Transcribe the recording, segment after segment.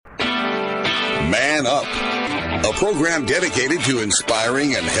Man Up, a program dedicated to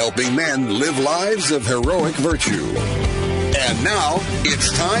inspiring and helping men live lives of heroic virtue. And now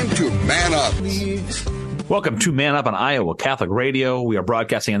it's time to man up. Welcome to Man Up on Iowa Catholic Radio. We are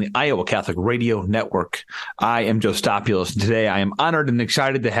broadcasting on the Iowa Catholic Radio Network. I am Joe Stopoulos, and today I am honored and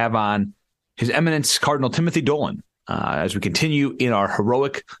excited to have on His Eminence Cardinal Timothy Dolan as we continue in our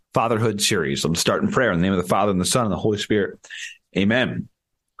Heroic Fatherhood series. Let's start in prayer in the name of the Father, and the Son, and the Holy Spirit. Amen.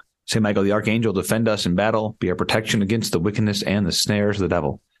 St. Michael the Archangel, defend us in battle, be our protection against the wickedness and the snares of the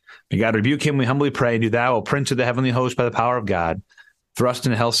devil. May God rebuke him, we humbly pray. Do thou, O Prince of the heavenly host, by the power of God, thrust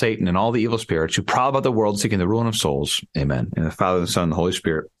into hell Satan and all the evil spirits who prowl about the world seeking the ruin of souls. Amen. In the Father, the Son, and the Holy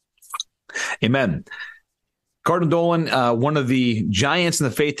Spirit. Amen. Cardinal Dolan, one of the giants in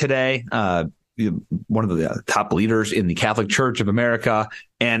the faith today, one of the top leaders in the Catholic Church of America,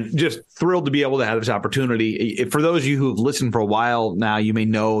 and just thrilled to be able to have this opportunity. For those of you who have listened for a while now, you may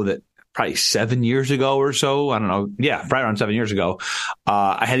know that probably 7 years ago or so, I don't know, probably around 7 years ago,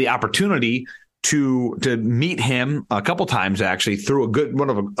 I had the opportunity to meet him a couple times, actually, through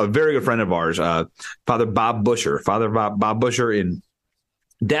a very good friend of ours, Father Bob Busher in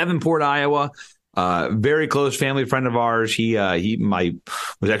Davenport, Iowa. Very close family friend of ours. He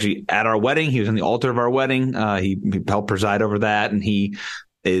was actually at our wedding. He was on the altar of our wedding. He helped preside over that, and he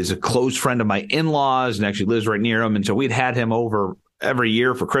is a close friend of my in-laws and actually lives right near them. And so we'd had him over every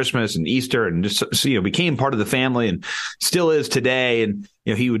year for Christmas and Easter, and just became part of the family, and still is today. And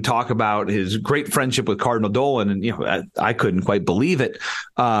he would talk about his great friendship with Cardinal Dolan, and I couldn't quite believe it.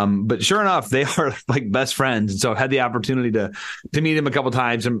 But sure enough, they are like best friends. And so I've had the opportunity to meet him a couple of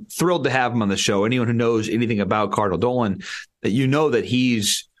times. I'm thrilled to have him on the show. Anyone who knows anything about Cardinal Dolan, that that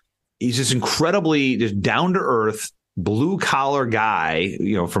he's this incredibly just down to earth, blue collar guy,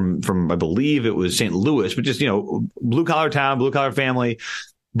 from I believe it was St. Louis, but just blue collar town, blue collar family,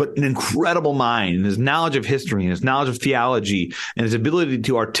 but an incredible mind, and his knowledge of history and his knowledge of theology and his ability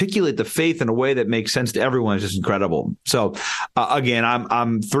to articulate the faith in a way that makes sense to everyone is just incredible. So again,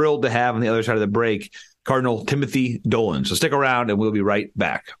 I'm thrilled to have on the other side of the break Cardinal Timothy Dolan. So stick around and we'll be right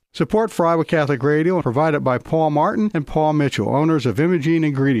back. Support for Iowa Catholic Radio provided by Paul Martin and Paul Mitchell, owners of Imogene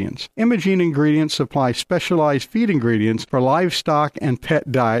Ingredients. Imogene Ingredients supply specialized feed ingredients for livestock and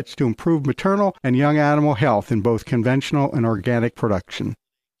pet diets to improve maternal and young animal health in both conventional and organic production.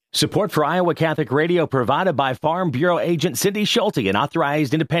 Support for Iowa Catholic Radio provided by Farm Bureau Agent Cindy Schulte, an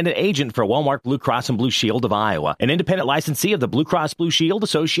authorized independent agent for Walmart Blue Cross and Blue Shield of Iowa, an independent licensee of the Blue Cross Blue Shield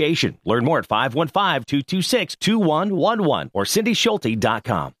Association. Learn more at 515-226-2111 or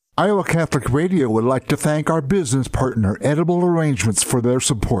cindyschulte.com. Iowa Catholic Radio would like to thank our business partner, Edible Arrangements, for their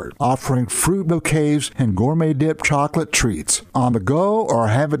support, offering fruit bouquets and gourmet dip chocolate treats. On the go or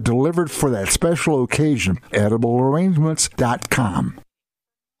have it delivered for that special occasion, ediblearrangements.com.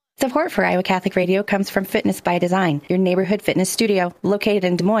 Support for Iowa Catholic Radio comes from Fitness by Design, your neighborhood fitness studio located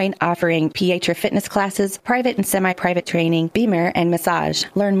in Des Moines, offering PH or fitness classes, private and semi-private training, Beamer, and massage.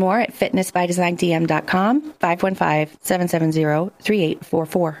 Learn more at fitnessbydesignDM.com,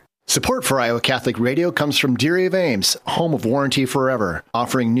 515-770-3844. Support for Iowa Catholic Radio comes from Deary of Ames, home of Warranty Forever,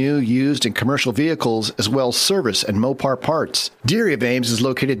 offering new, used, and commercial vehicles, as well as service and Mopar parts. Deary of Ames is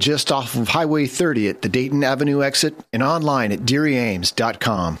located just off of Highway 30 at the Dayton Avenue exit and online at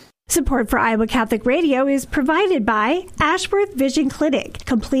DearyAmes.com. Support for Iowa Catholic Radio is provided by Ashworth Vision Clinic.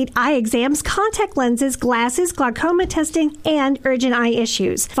 Complete eye exams, contact lenses, glasses, glaucoma testing, and urgent eye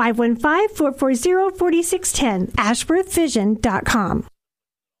issues. 515-440-4610, ashworthvision.com.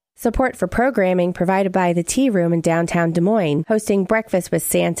 Support for programming provided by the Tea Room in downtown Des Moines, hosting Breakfast with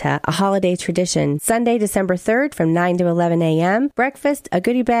Santa, a holiday tradition. Sunday, December 3rd from 9 to 11 a.m. Breakfast, a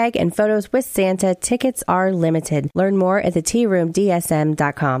goodie bag, and photos with Santa. Tickets are limited. Learn more at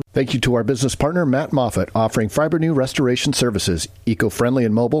thetearoomdsm.com. Thank you to our business partner, Matt Moffat, offering fiber new restoration services. Eco-friendly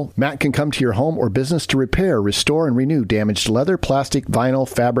and mobile, Matt can come to your home or business to repair, restore, and renew damaged leather, plastic, vinyl,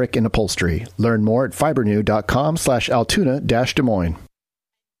 fabric, and upholstery. Learn more at fibernew.com/Altoona-Des Moines.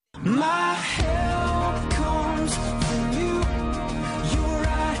 My help comes from you. You're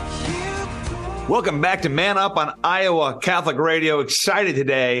right here. Welcome back to Man Up on Iowa Catholic Radio. Excited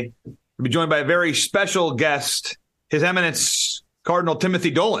today to be joined by a very special guest, His Eminence Cardinal Timothy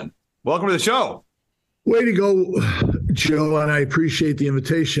Dolan. Welcome to the show. Way to go, Joe, and I appreciate the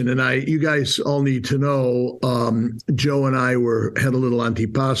invitation. And you guys all need to know, Joe and I had a little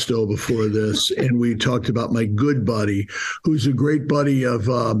antipasto before this, and we talked about my good buddy, who's a great buddy of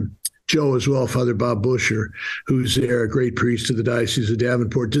Joe as well, Father Bob Busher, who's there, a great priest of the Diocese of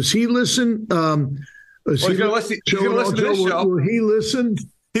Davenport. Does he listen? He's going to listen to this show. Will he listen?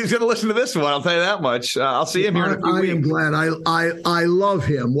 He's going to listen to this one. I'll tell you that much. I'll see him here in a few weeks. I am glad. I love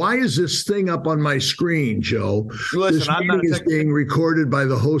him. Why is this thing up on my screen, Joe? Listen, this meeting is being recorded by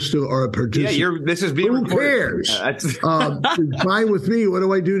the host or a participant. Yeah, this is being recorded. Who cares? Fine with me. What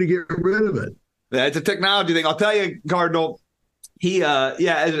do I do to get rid of it? It's a technology thing. I'll tell you, Cardinal. He,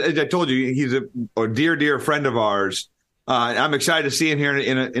 as I told you, he's a dear friend of ours. I'm excited to see him here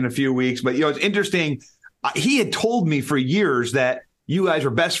in a few weeks. But it's interesting. He had told me for years that you guys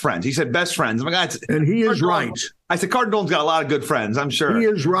were best friends. He said best friends. And he is right. I said, Cardinal's got a lot of good friends, I'm sure. He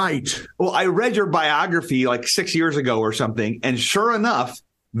is right. Well, I read your biography like 6 years ago or something, and sure enough,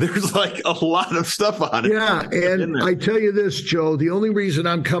 there's like a lot of stuff on it. Yeah, and I tell you this, Joe, the only reason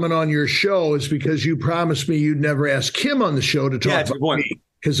I'm coming on your show is because you promised me you'd never ask him on the show to talk about me.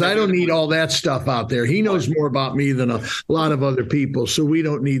 Because I don't need all that stuff out there. He knows more about me than a lot of other people, so we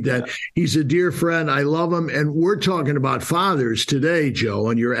don't need that. He's a dear friend. I love him. And we're talking about fathers today,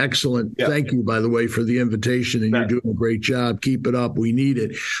 Joe, and you're excellent. Yeah. Thank you, by the way, for the invitation, and you're doing a great job. Keep it up. We need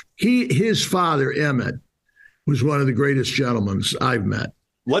it. His father, Emmett, was one of the greatest gentlemen I've met.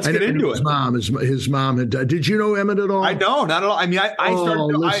 Let's get into it. His mom had died. Did you know Emmett at all? I don't, not at all. I mean,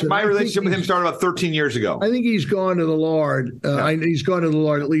 my relationship with him started about 13 years ago. I think he's gone to the Lord. He's gone to the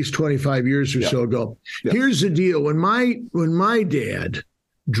Lord at least 25 years or so ago. Yeah. Here's the deal: when my dad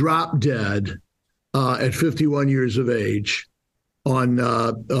dropped dead at 51 years of age on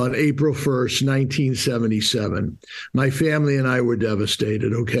April 1st, 1977, my family and I were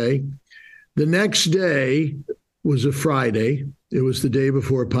devastated. Okay, the next day was a Friday. It was the day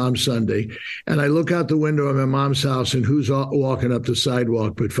before Palm Sunday. And I look out the window of my mom's house, and who's walking up the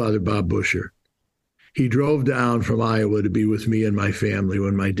sidewalk but Father Bob Busher? He drove down from Iowa to be with me and my family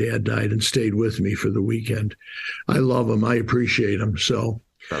when my dad died and stayed with me for the weekend. I love him. I appreciate him. So,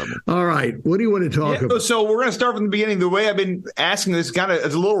 all right. What do you want to talk about? So we're going to start from the beginning. The way I've been asking this kind of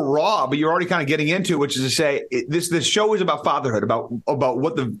is a little raw, but you're already kind of getting into it, which is to say this show is about fatherhood, about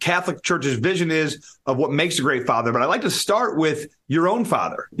what the Catholic Church's vision is of what makes a great father. But I'd like to start with your own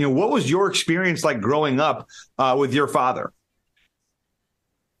father. What was your experience like growing up with your father?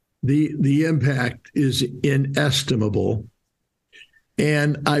 The impact is inestimable.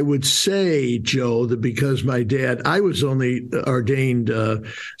 And I would say, Joe, that because my dad, I was only ordained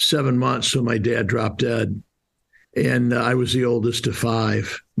 7 months when my dad dropped dead. And I was the oldest of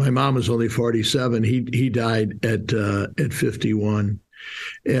five. My mom was only 47. He died at 51.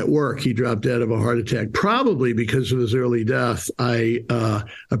 At work, he dropped dead of a heart attack, probably because of his early death. I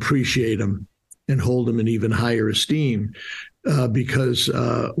appreciate him and hold him in even higher esteem because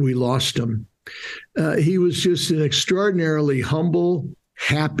we lost him. He was just an extraordinarily humble,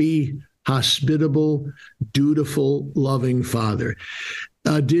 happy, hospitable, dutiful, loving father.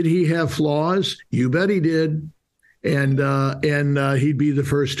 Did he have flaws? You bet he did. And he'd be the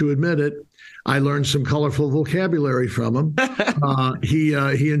first to admit it. I learned some colorful vocabulary from him.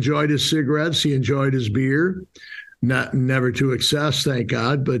 He enjoyed his cigarettes. He enjoyed his beer. Never to excess, thank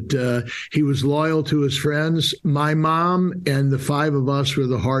God, but he was loyal to his friends. My mom and the five of us were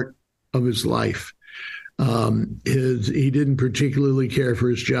the heart of his life. He didn't particularly care for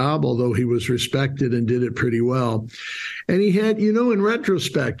his job, although he was respected and did it pretty well. And he had, in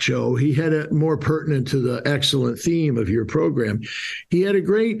retrospect, Joe, he had a more pertinent to the excellent theme of your program. He had a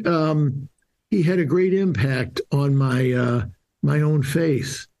great impact on my own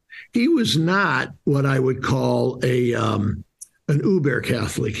faith. He was not what I would call an uber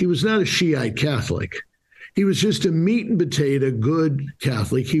Catholic. He was not a Shiite Catholic. He was just a meat and potato good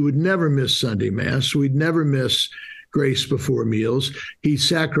Catholic. He would never miss Sunday Mass. We'd never miss grace before meals. He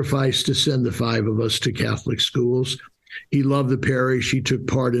sacrificed to send the five of us to Catholic schools. He loved the parish. He took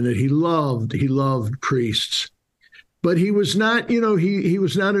part in it. He loved priests. But he was not, he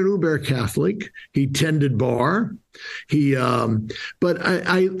was not an uber Catholic. He tended bar. But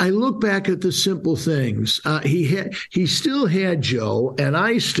I look back at the simple things. He still had, Joe, and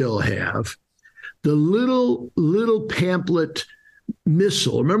I still have, the little pamphlet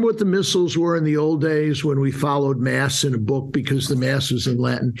missal. Remember what the missals were in the old days when we followed Mass in a book because the Mass was in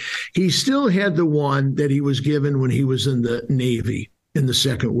Latin? He still had the one that he was given when he was in the Navy in the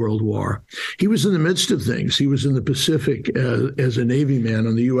Second World War. He was in the midst of things. He was in the Pacific as a Navy man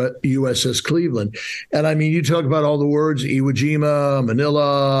on the USS Cleveland. And I mean, you talk about all the words, Iwo Jima,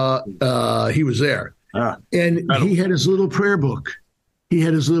 Manila, he was there. And he had his little prayer book.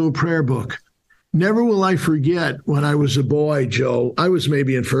 Never will I forget when I was a boy, Joe, I was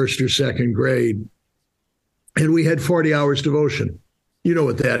maybe in first or second grade, and we had 40 hours devotion. You know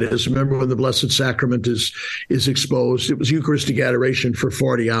what that is. Remember when the Blessed Sacrament is exposed? It was Eucharistic adoration for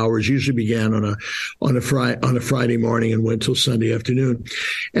 40 hours. Usually began on a Friday morning and went till Sunday afternoon.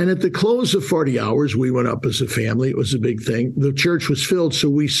 And at the close of 40 hours, we went up as a family. It was a big thing. The church was filled, so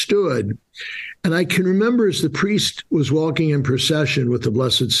we stood. And I can remember as the priest was walking in procession with the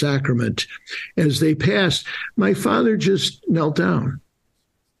Blessed Sacrament, as they passed, my father just knelt down.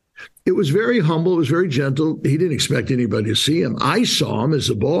 It was very humble. It was very gentle. He didn't expect anybody to see him. I saw him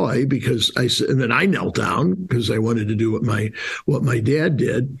as a boy and then I knelt down because I wanted to do what my dad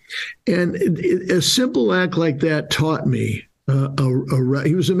did. And a simple act like that taught me.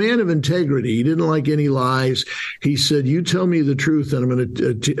 He was a man of integrity. He didn't like any lies. He said, "You tell me the truth, and I'm going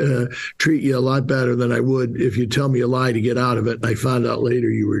to treat you a lot better than I would if you tell me a lie to get out of it." And I found out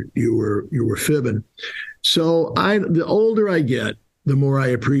later you were fibbing. So the older I get, the more I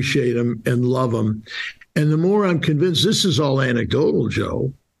appreciate him and love him. And the more I'm convinced, this is all anecdotal,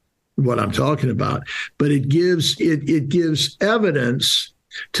 Joe, what I'm talking about, but it gives evidence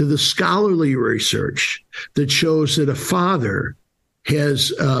to the scholarly research that shows that a father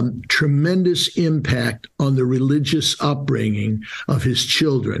has tremendous impact on the religious upbringing of his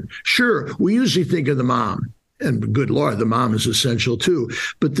children. Sure, we usually think of the mom. And good Lord, the mom is essential too.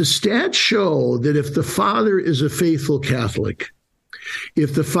 But the stats show that if the father is a faithful Catholic,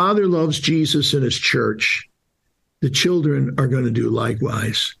 if the father loves Jesus and his church, the children are going to do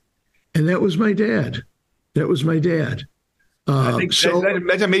likewise. And that was my dad. I think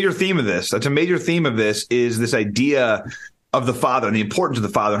that's a major theme of this. That's a major theme of this is this idea of the father and the importance of the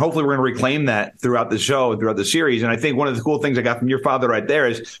father. And hopefully we're going to reclaim that throughout the show and throughout the series. And I think one of the cool things I got from your father right there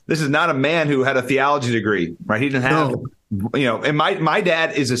is this is not a man who had a theology degree, right? He didn't have, and my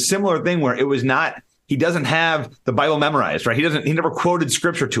dad is a similar thing where it was not, he doesn't have the Bible memorized, right? He never quoted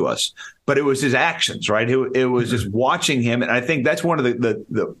scripture to us, but it was his actions, right? It was just watching him. And I think that's one of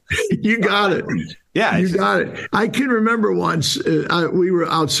the You got it. Yeah. You got it. I can remember once we were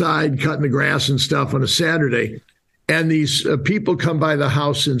outside cutting the grass and stuff on a Saturday, and these people come by the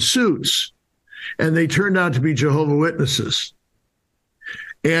house in suits, and they turned out to be Jehovah's Witnesses.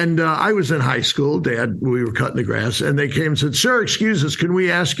 And I was in high school, Dad, we were cutting the grass, and they came and said, "Sir, excuse us, can we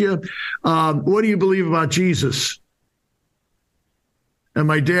ask you, what do you believe about Jesus?" And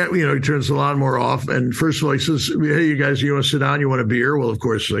my dad, he turns the lawnmower off. And first of all, he says, "Hey, you guys, you want to sit down? You want a beer?" Well, of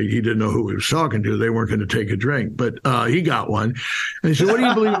course, he didn't know who he was talking to. They weren't going to take a drink, but he got one. And he said, "What do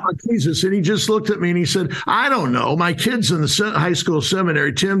you believe about Jesus?" And he just looked at me and he said, "I don't know. My kid's in the high school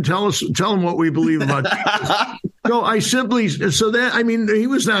seminary. Tim, tell them what we believe about Jesus." He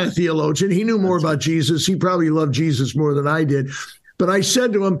was not a theologian. He knew more about Jesus. He probably loved Jesus more than I did. But I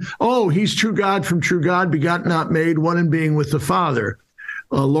said to him, "Oh, he's true God from true God, begotten, not made, one in being with the Father.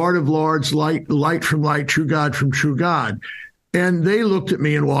 Lord of lords, light from light, true God from true God." And they looked at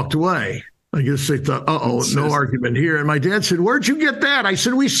me and walked away. I guess they thought, no argument here. And my dad said, "Where'd you get that?" I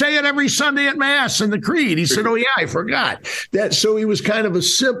said, "We say it every Sunday at Mass in the Creed." He said, "Oh, yeah, I forgot that." So he was kind of a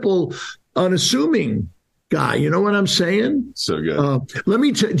simple, unassuming guy. You know what I'm saying? So good. Let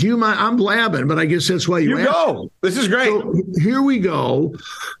me do you mind? I'm blabbing, but I guess that's why you asked. Go. This is great. So here we go.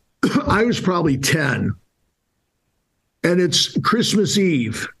 I was probably 10. And it's Christmas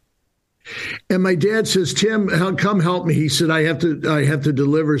Eve. And my dad says, "Tim, come help me." He said, I have to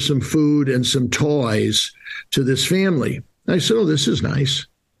deliver some food and some toys to this family. I said, "Oh, this is nice."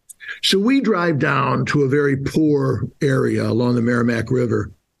 So we drive down to a very poor area along the Merrimack River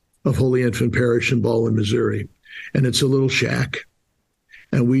of Holy Infant Parish in Baldwin, Missouri. And it's a little shack.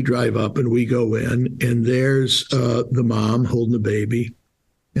 And we drive up and we go in, and there's the mom holding the baby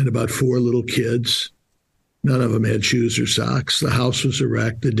and about 4 little kids. None of them had shoes or socks. The house was a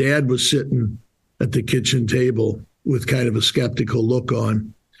wreck. The dad was sitting at the kitchen table with kind of a skeptical look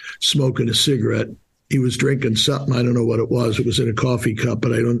on, smoking a cigarette. He was drinking something. I don't know what it was. It was in a coffee cup,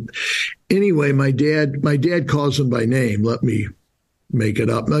 but I don't. Anyway, my dad calls him by name. Let me make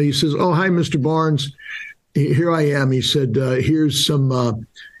it up. Now he says, "Oh, hi, Mr. Barnes. Here I am." He said, here's some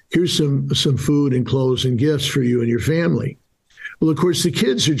food and clothes and gifts for you and your family." Well, of course, the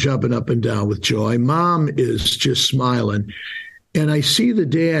kids are jumping up and down with joy. Mom is just smiling. And I see the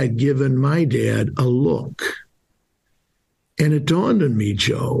dad giving my dad a look. And it dawned on me,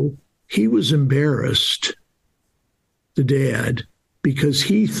 Joe, he was embarrassed, the dad, because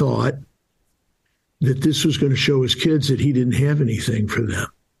he thought that this was going to show his kids that he didn't have anything for them.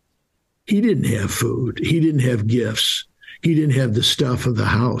 He didn't have food. He didn't have gifts. He didn't have the stuff of the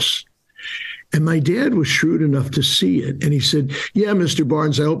house. And my dad was shrewd enough to see it. And he said, yeah, Mr.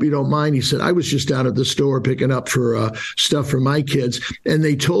 Barnes, I hope you don't mind. He said, I was just down at the store picking up for stuff for my kids. And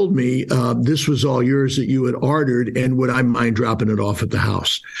they told me this was all yours that you had ordered. And would I mind dropping it off at the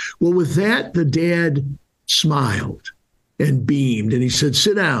house? Well, with that, the dad smiled and beamed. And he said,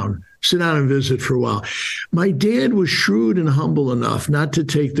 sit down and visit for a while. My dad was shrewd and humble enough not to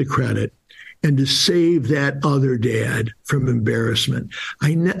take the credit and to save that other dad from embarrassment.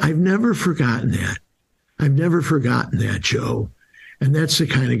 I've never forgotten that. I've never forgotten that, Joe. And that's the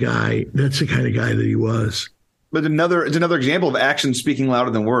kind of guy that he was. But it's another example of action speaking louder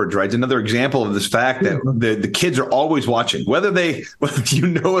than words, right? It's another example of this fact that the kids are always watching, whether you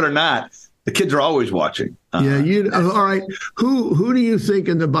know it or not. The kids are always watching. All right. Who do you think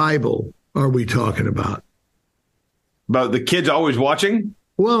in the Bible are we talking about? About the kids always watching?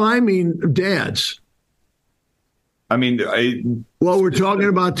 Well, I mean, dads. We're talking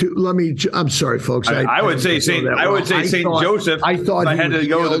about I'm sorry, folks. I would say Saint Joseph. I thought I had to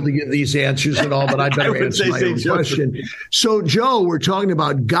go to get these answers and all, but I better answer my own question. So, Joe, we're talking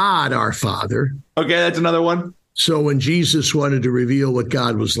about God, our Father. Okay, that's another one. So when Jesus wanted to reveal what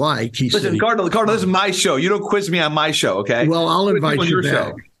God was like, he said, Cardinal, this is my show. You don't quiz me on my show, okay? Well, I'll invite you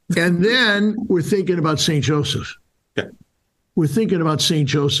back. And then we're thinking about St. Joseph. Okay. We're thinking about St.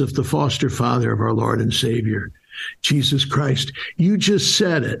 Joseph, the foster father of our Lord and Savior, Jesus Christ. You just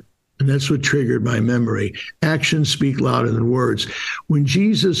said it, and that's what triggered my memory. Actions speak louder than words. When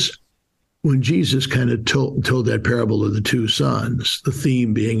Jesus kind of told that parable of the two sons, the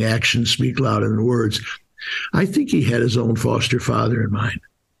theme being actions speak louder than words, I think he had his own foster father in mind,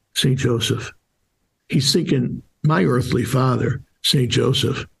 St. Joseph. He's thinking, my earthly father, St.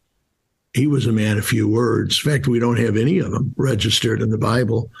 Joseph, he was a man of few words. In fact, we don't have any of them registered in the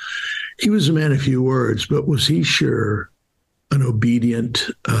Bible. He was a man of few words, but was he sure an obedient,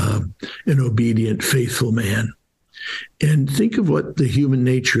 faithful man? And think of what the human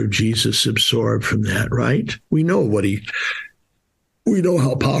nature of Jesus absorbed from that, right? We know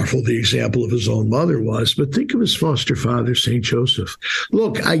how powerful the example of his own mother was, but think of his foster father, St. Joseph.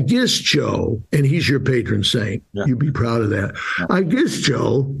 Look, I guess, Joe, and he's your patron saint. Yeah. You'd be proud of that. Yeah. I guess,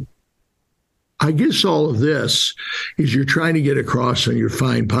 Joe, all of this is you're trying to get across on your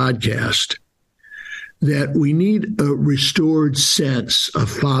fine podcast that we need a restored sense of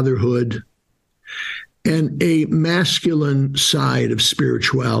fatherhood and a masculine side of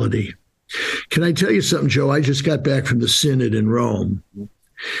spirituality. Can I tell you something, Joe? I just got back from the Synod in Rome.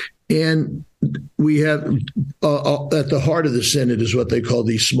 And we have, at the heart of the Synod is what they call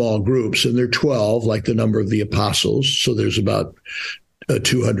these small groups. And they're 12, like the number of the apostles. So there's about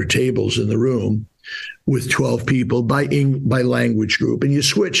 200 tables in the room with 12 people by language group. And you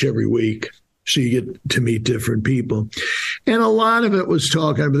switch every week. So you get to meet different people. And a lot of it was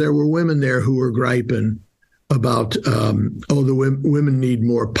talking, but there were women there who were griping about, the women need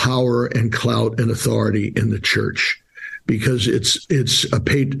more power and clout and authority in the church because it's a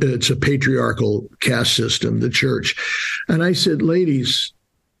patriarchal caste system, the church. And I said, ladies,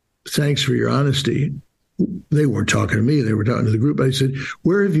 thanks for your honesty. They weren't talking to me. They were talking to the group. I said,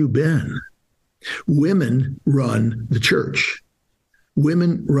 where have you been? Women run the church.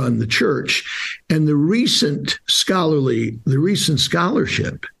 Women run the church. And the recent scholarship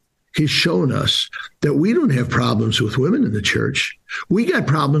has shown us that we don't have problems with women in the church. We got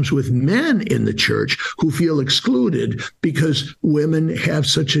problems with men in the church who feel excluded because women have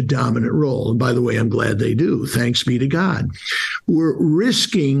such a dominant role. And by the way, I'm glad they do. Thanks be to God. We're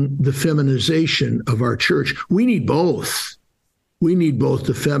risking the feminization of our church. We need both. We need both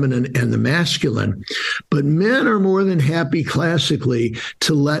the feminine and the masculine. But men are more than happy classically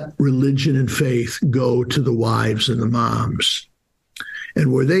to let religion and faith go to the wives and the moms.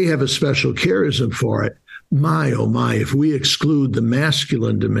 And where they have a special charism for it, my, oh my, if we exclude the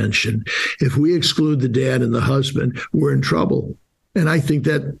masculine dimension, if we exclude the dad and the husband, we're in trouble. And I think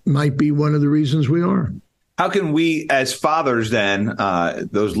that might be one of the reasons we are. How can we, as fathers then,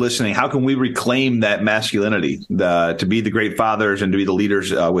 those listening, how can we reclaim that masculinity to be the great fathers and to be the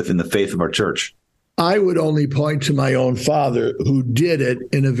leaders within the faith of our church? I would only point to my own father who did it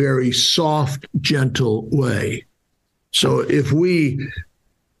in a very soft, gentle way. So if we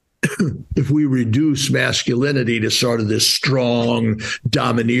reduce masculinity to sort of this strong,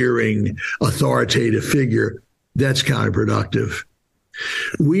 domineering, authoritative figure, that's counterproductive.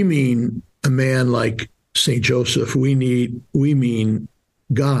 We mean a man like St. Joseph. We mean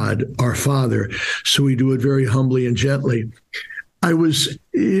God, our Father. So we do it very humbly and gently. I don't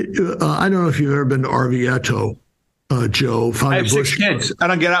know if you've ever been to Orvieto. Joe. I have 6 kids. I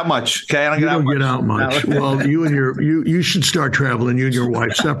don't get out much. Okay, I don't get out much. Well, you should start traveling, you and your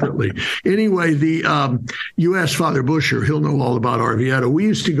wife separately. Anyway, you asked Father Busher, he'll know all about Orvieto. We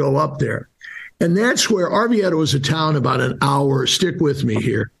used to go up there. And that's where Orvieto is a town about an hour. Stick with me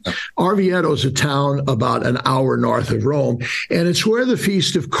here. Orvieto is a town about an hour north of Rome, and it's where the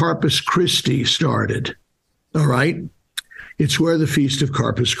Feast of Corpus Christi started. All right? It's where the Feast of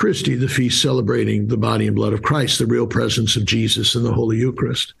Corpus Christi, the feast celebrating the body and blood of Christ, the real presence of Jesus in the Holy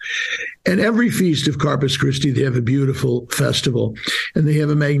Eucharist. And every Feast of Corpus Christi, they have a beautiful festival, and they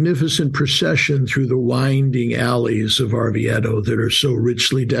have a magnificent procession through the winding alleys of Orvieto that are so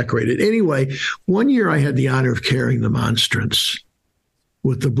richly decorated. Anyway, one year I had the honor of carrying the monstrance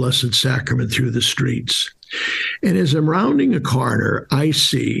with the Blessed Sacrament through the streets. And as I'm rounding a corner, I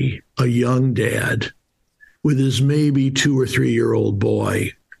see a young dad with his maybe 2 or 3 year old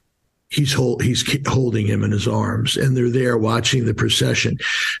boy. He's holding him in his arms, and they're there watching the procession.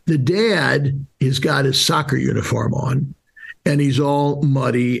 The dad has got his soccer uniform on, and he's all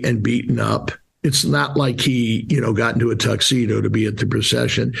muddy and beaten up. It's not like he, got into a tuxedo to be at the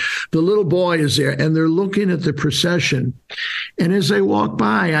procession. The little boy is there, and they're looking at the procession. And as I walk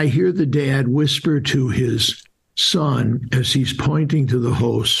by, I hear the dad whisper to his son as he's pointing to the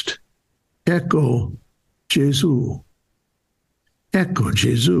host, "Ecco Gesù. Ecco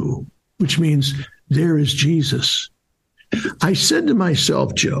Gesù," which means there is Jesus. I said to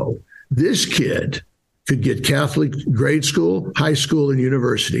myself, Joe, this kid could get Catholic grade school, high school, and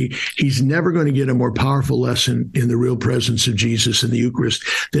university. He's never going to get a more powerful lesson in the real presence of Jesus in the Eucharist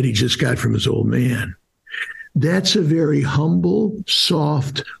that he just got from his old man. That's a very humble,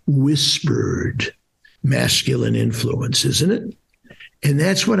 soft, whispered masculine influence, isn't it? And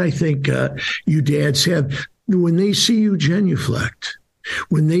that's what I think you dads have. When they see you genuflect,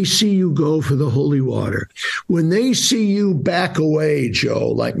 when they see you go for the holy water, when they see you back away, Joe,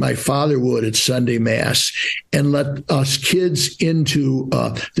 like my father would at Sunday Mass, and let us kids into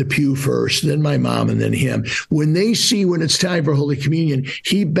the pew first, then my mom, and then him. When they see when it's time for Holy Communion,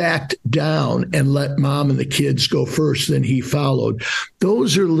 he backed down and let mom and the kids go first, then he followed.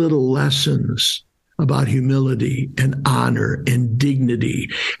 Those are little lessons about humility and honor and dignity,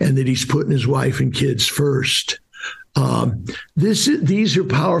 and that he's putting his wife and kids first. These are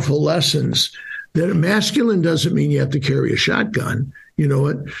powerful lessons. That masculine doesn't mean you have to carry a shotgun. You know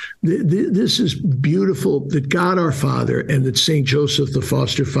what? This is beautiful that God our Father and that St. Joseph, the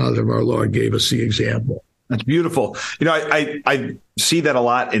foster father of our Lord, gave us the example. That's beautiful. I see that a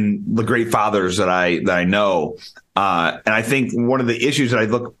lot in the great fathers that I know. And I think one of the issues that I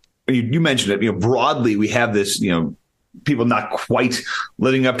look, you mentioned it, broadly, we have this, people not quite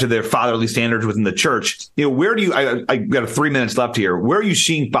living up to their fatherly standards within the church. Where do you, I got 3 minutes left here. Where are you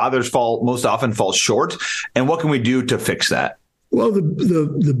seeing fathers most often fall short? And what can we do to fix that? Well,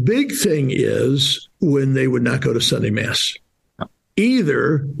 the big thing is when they would not go to Sunday Mass.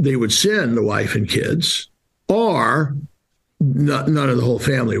 Either they would send the wife and kids, or none of the whole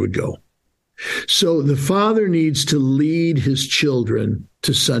family would go. So the father needs to lead his children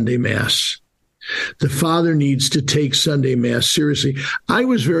to Sunday Mass. The father needs to take Sunday Mass seriously. I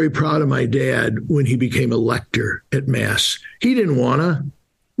was very proud of my dad when he became a lector at Mass. He didn't want to.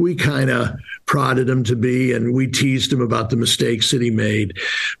 We kind of prodded him to be, and we teased him about the mistakes that he made.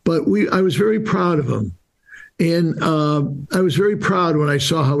 But I was very proud of him. And I was very proud when I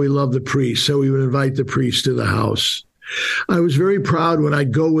saw how he loved the priest, so he would invite the priest to the house. I was very proud when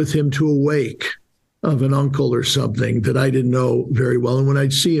I'd go with him to a wake of an uncle or something that I didn't know very well. And when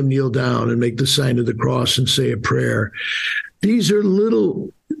I'd see him kneel down and make the sign of the cross and say a prayer, these are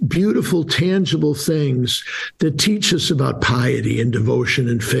little beautiful, tangible things that teach us about piety and devotion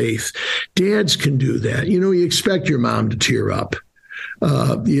and faith. Dads can do that. You expect your mom to tear up.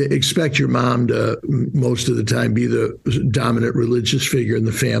 You expect your mom to, most of the time, be the dominant religious figure in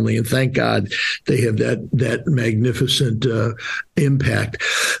the family. And thank God they have that magnificent impact.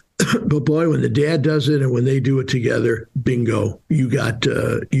 But boy, when the dad does it and when they do it together, bingo, you got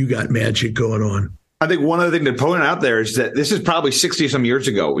magic going on. I think one other thing to point out there is that this is probably 60 some years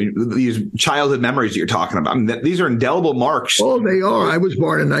ago. These childhood memories that you're talking about, these are indelible marks. Oh, they are. I was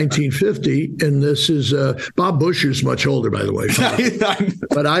born in 1950, and this is Bob Busher's much older, by the way.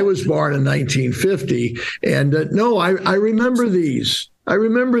 But I was born in 1950, and no, I remember these. I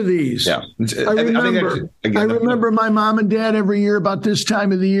remember these. Yeah. I remember my mom and dad every year about this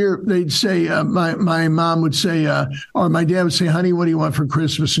time of the year, they'd say, my mom would say, or my dad would say, honey, what do you want for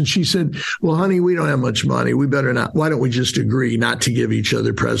Christmas? And she said, well, honey, we don't have much money. We better not. Why don't we just agree not to give each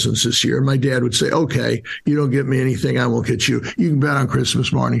other presents this year? And my dad would say, okay, you don't get me anything, I won't get you. You can bet on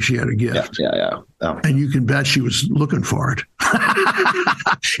Christmas morning she had a gift. Yeah. And you can bet she was looking for it.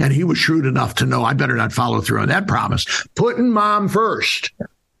 And he was shrewd enough to know I better not follow through on that promise. Putting mom first.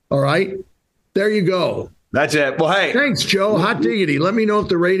 All right. There you go. That's it. Well, hey. Thanks, Joe. Hot diggity. Let me know if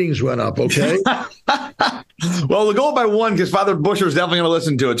the ratings went up, okay? Well, we'll go by one because Father Busher is definitely going to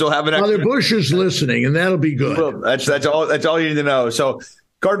listen to it. So have an extra. Father Busher's listening, and that'll be good. Well, that's all you need to know. So,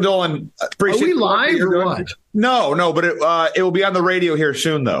 Cardinal Dolan, appreciate. Are we live or what? No, but it will be on the radio here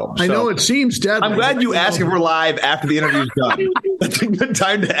soon, though. I know it seems deadly. I'm glad you asked if we're live after the interview's done. That's a good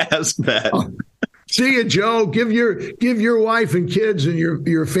time to ask that. See you, Joe. Give your wife and kids and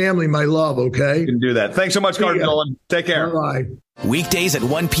your family my love, okay? You can do that. Thanks so much, Cardinal Dolan. Take care. Bye. Weekdays at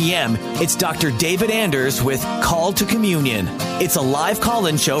 1 p.m., it's Dr. David Anders with Call to Communion. It's a live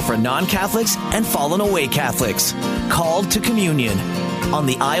call-in show for non-Catholics and fallen away Catholics. Call to Communion on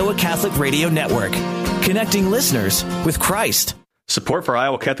the Iowa Catholic Radio Network, connecting listeners with Christ. Support for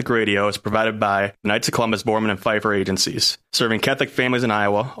Iowa Catholic Radio is provided by the Knights of Columbus, Borman, and Pfeiffer agencies, serving Catholic families in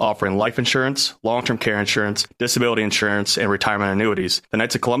Iowa, offering life insurance, long-term care insurance, disability insurance, and retirement annuities. The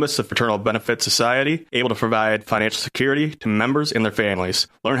Knights of Columbus is a fraternal benefit society able to provide financial security to members and their families.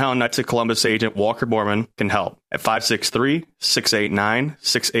 Learn how Knights of Columbus agent Walker Borman can help at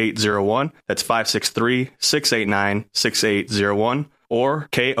 563-689-6801. That's 563-689-6801 or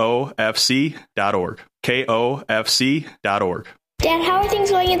KOFC.org. KOFC.org. Dad, how are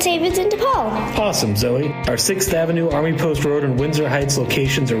things going in St. Vincent de Paul? Awesome, Zoe. Our 6th Avenue, Army Post Road, and Windsor Heights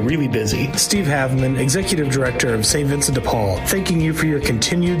locations are really busy. Steve Haveman, Executive Director of St. Vincent de Paul, thanking you for your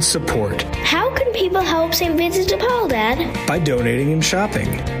continued support. How can people help St. Vincent de Paul, Dad? By donating and shopping.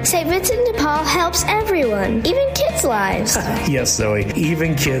 St. Vincent de Paul helps everyone, even kids' lives. Yes, Zoe,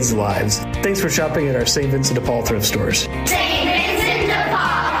 even kids' lives. Thanks for shopping at our St. Vincent de Paul thrift stores. St. Vincent de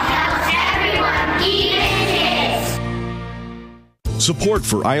Paul helps everyone, even kids. Support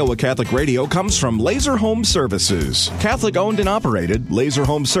for Iowa Catholic Radio comes from Laser Home Services. Catholic owned and operated, Laser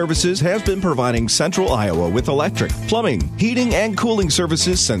Home Services has been providing Central Iowa with electric, plumbing, heating, and cooling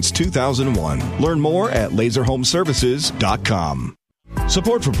services since 2001. Learn more at laserhomeservices.com.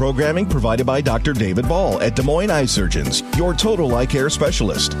 Support for programming provided by Dr. David Ball at Des Moines Eye Surgeons, your total eye care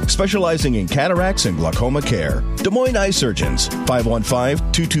specialist, specializing in cataracts and glaucoma care. Des Moines Eye Surgeons,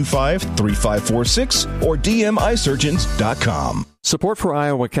 515-225-3546 or dmisurgeons.com. Support for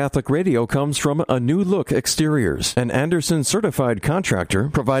Iowa Catholic Radio comes from A New Look Exteriors, an Anderson certified contractor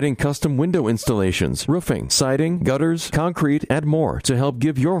providing custom window installations, roofing, siding, gutters, concrete, and more to help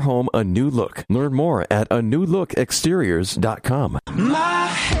give your home a new look. Learn more at anewlookexteriors.com. My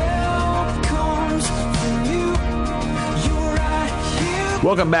help comes from you. You're right here.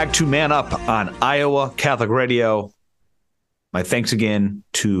 Welcome back to Man Up on Iowa Catholic Radio. My thanks again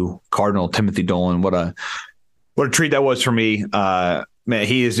to Cardinal Timothy Dolan. What a treat that was for me. Man,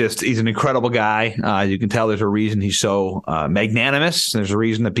 he's an incredible guy. You can tell there's a reason he's so magnanimous. There's a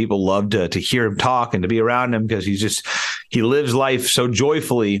reason that people love to hear him talk and to be around him because he lives life so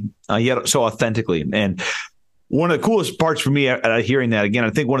joyfully, yet so authentically. And one of the coolest parts for me hearing that, again,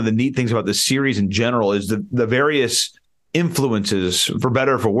 I think one of the neat things about this series in general is the various influences, for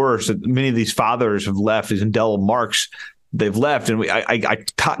better or for worse, that many of these fathers have left, these indelible marks they've left. And I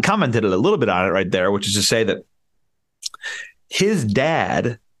commented a little bit on it right there, which is to say that his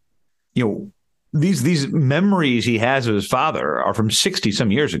dad, these memories he has of his father are from 60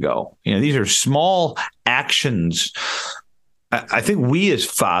 some years ago. These are small actions. I think we as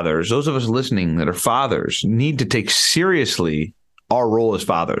fathers, those of us listening that are fathers, need to take seriously our role as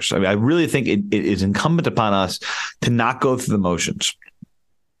fathers. I mean, I really think it is incumbent upon us to not go through the motions,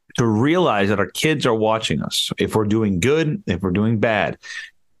 to realize that our kids are watching us. If we're doing good, if we're doing bad,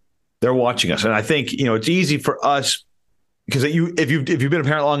 they're watching us. And I think, it's easy for us because if you've been a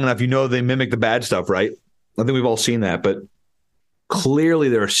parent long enough, they mimic the bad stuff, right? I think we've all seen that, but clearly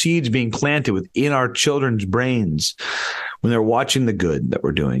there are seeds being planted within our children's brains when they're watching the good that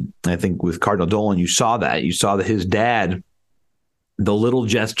we're doing. And I think with Cardinal Dolan, you saw that. You saw that his dad, the little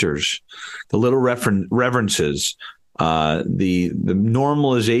gestures, the little reverences, the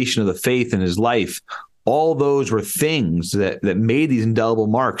normalization of the faith in his life, all those were things that made these indelible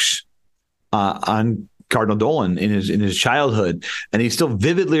marks on Cardinal Dolan in his childhood, and he still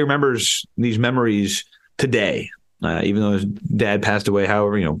vividly remembers these memories today, even though his dad passed away,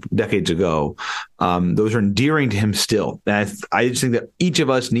 however, decades ago. Those are endearing to him still. And I just think that each of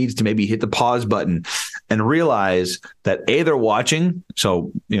us needs to maybe hit the pause button and realize that A, they're watching,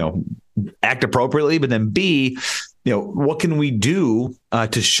 so act appropriately, but then B, what can we do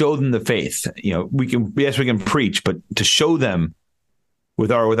to show them the faith? We can preach, but to show them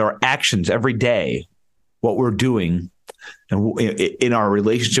with our actions every day what we're doing and in our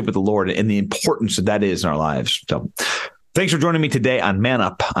relationship with the Lord and the importance that is in our lives. So thanks for joining me today on Man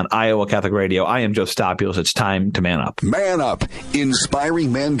Up on Iowa Catholic Radio. I am Joe Stoppios. It's time to man up. Man Up,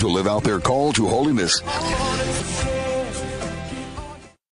 inspiring men to live out their call to holiness.